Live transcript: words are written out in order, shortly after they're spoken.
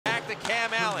to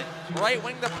Cam Allen. Right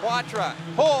wing to Poitras.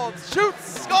 Holds,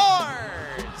 shoots,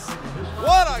 scores!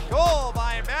 What a goal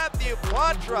by Matthew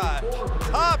Poitras.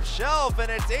 Top shelf, and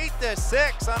it's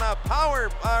 8-6 on a power,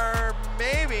 or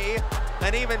maybe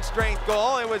an even strength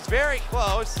goal. It was very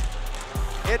close.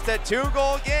 It's a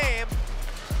 2-goal game.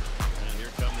 And here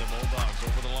come the Bulldogs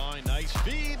over the line. Nice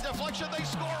feed, deflection, they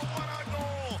score. What a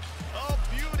goal! A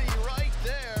beauty right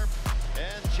there.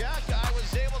 And Jack Guy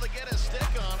was able to get a stick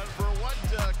on it for what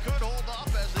could hold up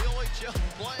as the OHL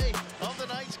play of the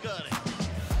night's cutting.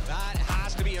 That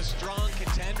has to be a strong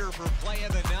contender for play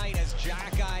of the night, as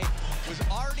Jack Guy was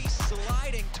already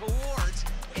sliding towards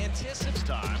anticipation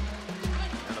time.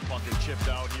 And the puck is chipped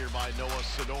out here by Noah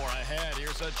Sador ahead.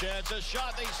 Here's a chance, a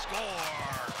shot, they score!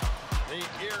 The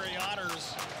Erie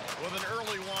Otters with an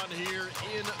early one here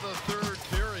in the third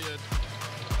period.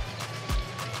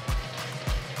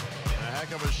 And a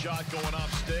heck of a shot going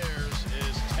upstairs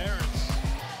is Terrence.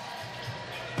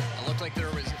 It looked like there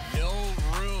was no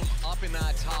room up in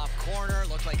that top corner.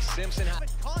 Looked like Simpson had...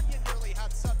 Conyon nearly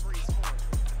had Sudbury score.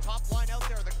 Top line out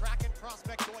there, the Kraken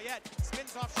prospect Goyette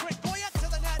spins off Schmidt. Goyette to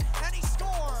the net, and he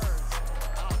scores!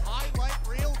 A highlight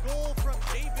reel goal from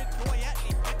David Goyette.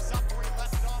 He picks up where he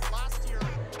left off last year.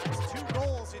 That's 2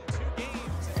 goals in 2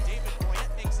 games, and David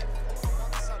Goyette makes it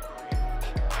 4-1 Sudbury.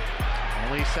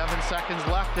 Only 7 seconds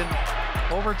left in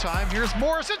overtime. Here's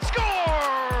Morrison,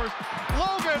 scores!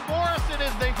 Logan Morrison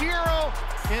is the hero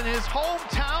in his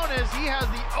hometown as he has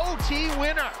the OT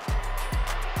winner.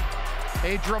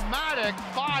 A dramatic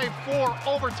 5-4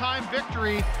 overtime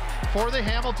victory for the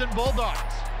Hamilton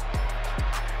Bulldogs.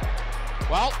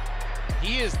 Well,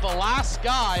 he is the last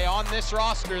guy on this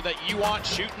roster that you want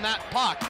shooting that puck.